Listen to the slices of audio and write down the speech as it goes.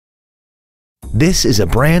This is a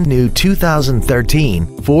brand new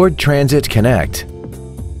 2013 Ford Transit Connect.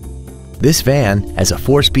 This van has a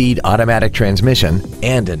 4-speed automatic transmission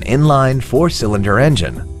and an inline 4-cylinder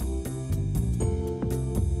engine.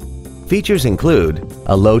 Features include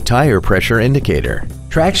a low tire pressure indicator,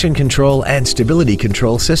 traction control and stability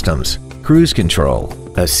control systems, cruise control,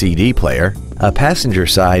 a CD player, a passenger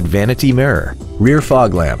side vanity mirror, rear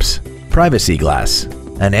fog lamps, privacy glass,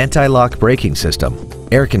 an anti-lock braking system,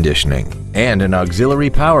 air conditioning, and an auxiliary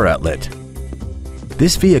power outlet.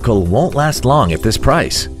 This vehicle won't last long at this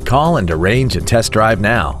price. Call and arrange a test drive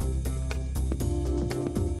now.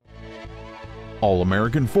 All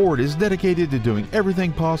American Ford is dedicated to doing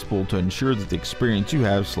everything possible to ensure that the experience you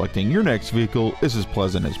have selecting your next vehicle is as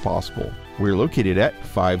pleasant as possible. We're located at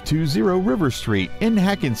 520 River Street in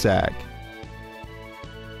Hackensack.